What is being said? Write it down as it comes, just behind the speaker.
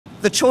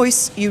The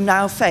choice you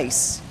now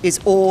face is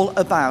all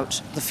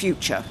about the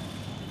future.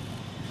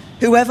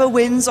 Whoever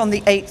wins on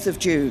the 8th of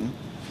June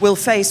will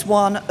face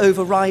one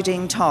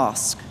overriding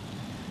task: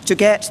 to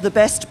get the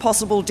best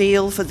possible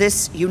deal for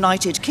this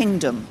United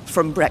Kingdom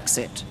from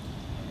Brexit.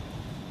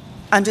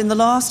 And in the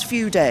last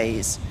few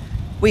days,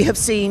 we have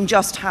seen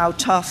just how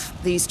tough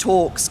these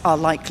talks are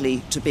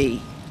likely to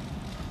be.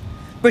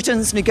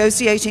 Britain's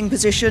negotiating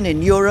position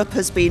in Europe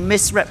has been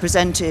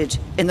misrepresented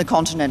in the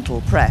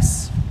continental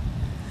press.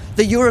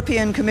 The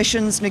European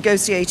Commission's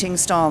negotiating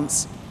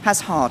stance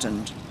has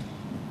hardened.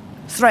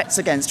 Threats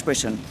against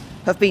Britain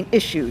have been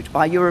issued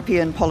by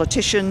European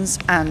politicians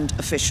and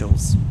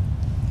officials.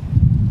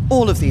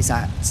 All of these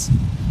acts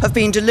have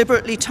been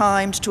deliberately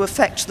timed to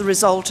affect the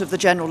result of the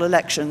general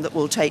election that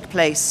will take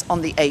place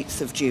on the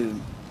 8th of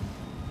June.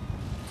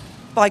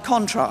 By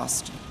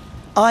contrast,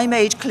 I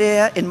made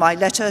clear in my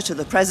letter to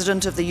the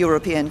President of the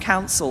European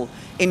Council,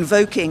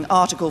 invoking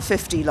Article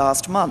 50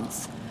 last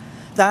month,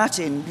 that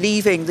in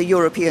leaving the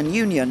European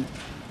Union,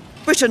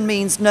 Britain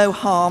means no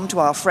harm to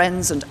our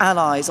friends and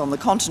allies on the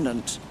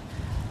continent.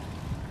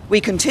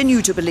 We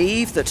continue to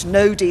believe that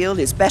no deal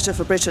is better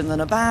for Britain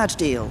than a bad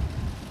deal,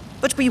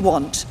 but we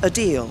want a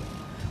deal.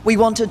 We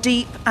want a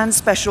deep and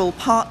special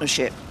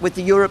partnership with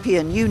the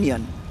European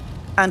Union,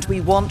 and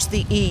we want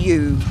the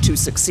EU to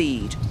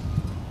succeed.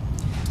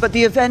 But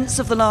the events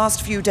of the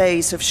last few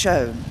days have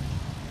shown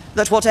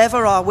that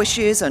whatever our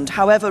wishes and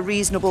however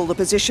reasonable the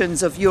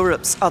positions of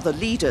Europe's other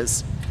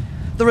leaders,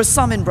 there are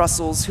some in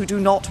Brussels who do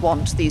not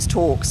want these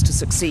talks to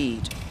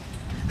succeed,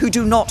 who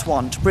do not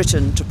want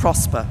Britain to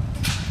prosper.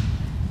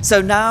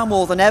 So now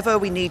more than ever,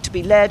 we need to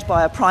be led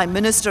by a Prime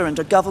Minister and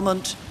a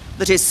government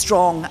that is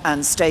strong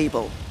and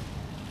stable,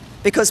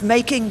 because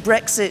making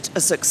Brexit a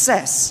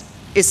success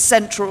is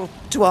central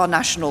to our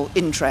national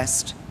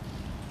interest,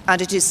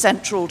 and it is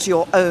central to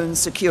your own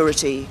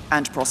security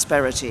and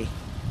prosperity.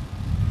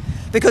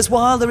 Because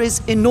while there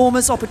is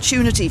enormous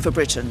opportunity for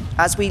Britain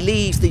as we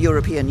leave the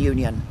European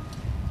Union,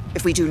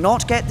 if we do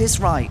not get this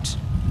right,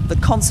 the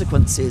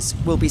consequences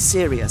will be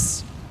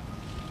serious,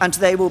 and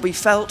they will be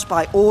felt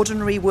by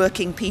ordinary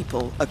working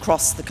people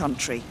across the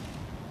country.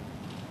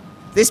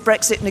 This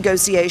Brexit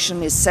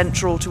negotiation is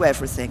central to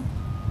everything.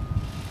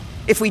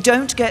 If we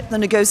don't get the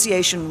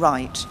negotiation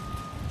right,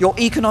 your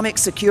economic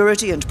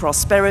security and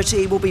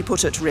prosperity will be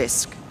put at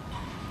risk,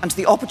 and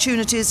the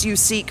opportunities you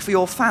seek for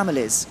your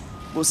families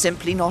will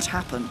simply not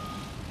happen.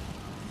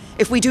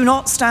 If we do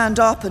not stand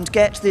up and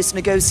get this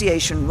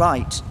negotiation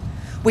right,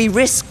 we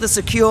risk the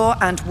secure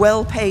and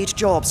well-paid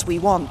jobs we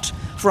want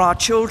for our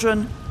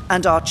children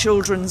and our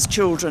children's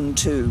children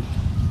too.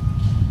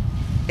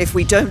 If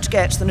we don't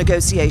get the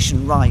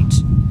negotiation right,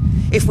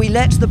 if we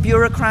let the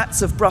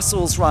bureaucrats of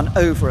Brussels run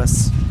over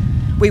us,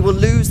 we will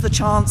lose the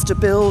chance to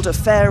build a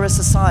fairer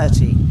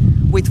society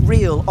with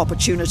real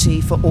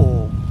opportunity for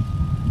all.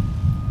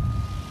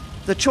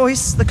 The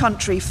choice the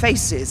country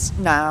faces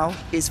now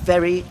is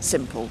very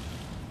simple,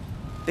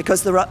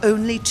 because there are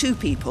only two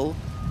people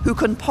who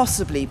can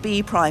possibly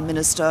be Prime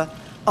Minister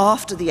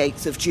after the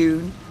 8th of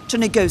June to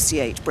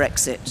negotiate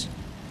Brexit.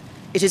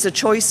 It is a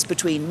choice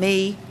between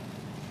me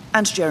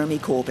and Jeremy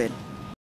Corbyn.